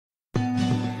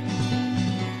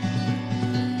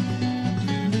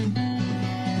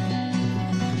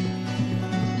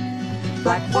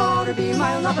Blackwater, be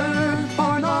my lover,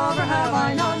 for lover have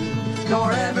I none,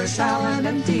 nor ever shall an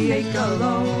empty ache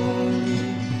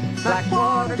alone.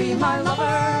 Blackwater, be my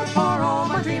lover, for all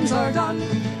my dreams are done,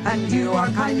 and you are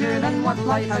kinder than what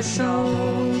life has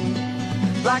shown.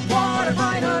 Blackwater,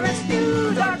 find a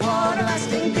rescue, dark water,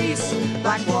 lasting peace,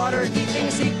 Blackwater, keeping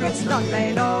secrets none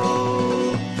may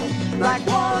know.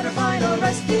 Blackwater, find a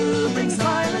rescue, bring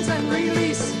silence and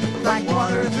release,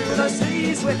 Blackwater, through the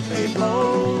cities swiftly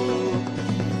flow.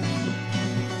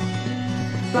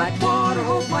 Blackwater,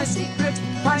 hold my secret,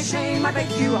 my shame I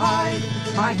beg you hide,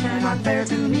 I cannot bear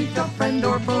to meet a friend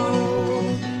or foe.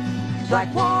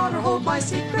 Blackwater, hold my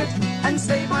secret, and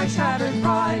save my shattered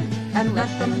pride, and let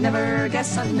them never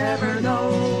guess and never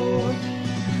know.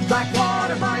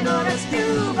 Blackwater, find a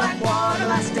rescue, Blackwater,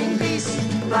 lasting peace,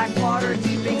 Blackwater,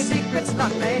 keeping secrets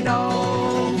none may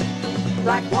know.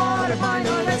 Blackwater, find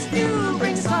a rescue,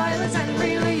 bring silence and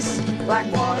release,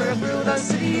 Blackwater, through the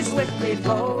cities swiftly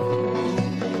flow.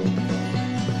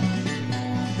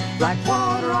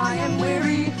 Blackwater, I am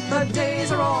weary, the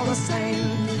days are all the same,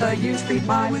 the years creep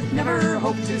by with never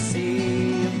hope to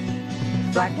see.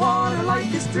 Blackwater,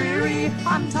 life is dreary,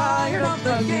 I'm tired of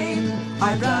the game,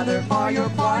 I'd rather for your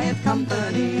quiet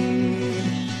company.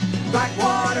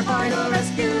 Blackwater, find a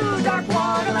rescue, dark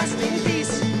water, lasting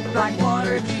peace,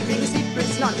 Blackwater, keeping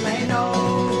secrets none may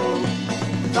know.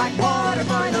 Blackwater,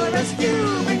 find a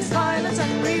rescue, bring silence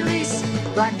and release,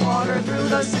 Blackwater, through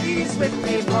the cities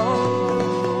swiftly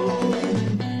flow.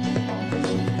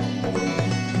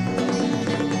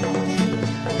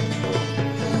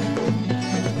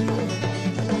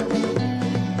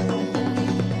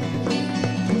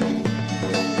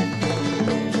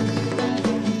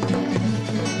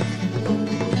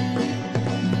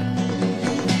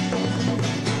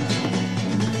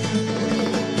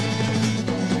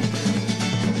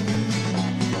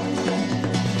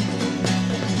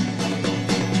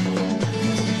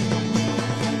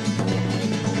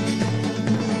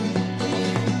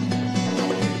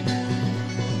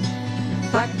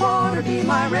 Blackwater, be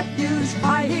my refuge,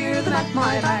 I hear them at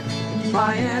my back,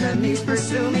 my enemies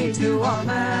pursue me to a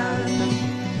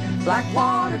man.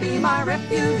 Blackwater, be my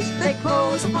refuge, they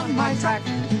close upon my track,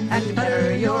 and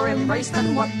better your embrace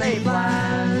than what they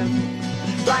plan.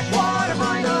 Blackwater,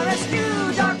 find a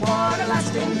rescue, dark water,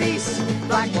 lasting peace,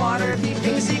 Blackwater,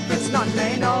 keeping secrets none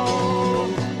may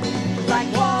know.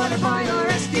 Blackwater, find a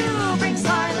rescue, bring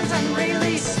silence and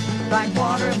release,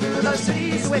 Blackwater, through the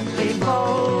cities swiftly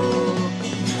flow.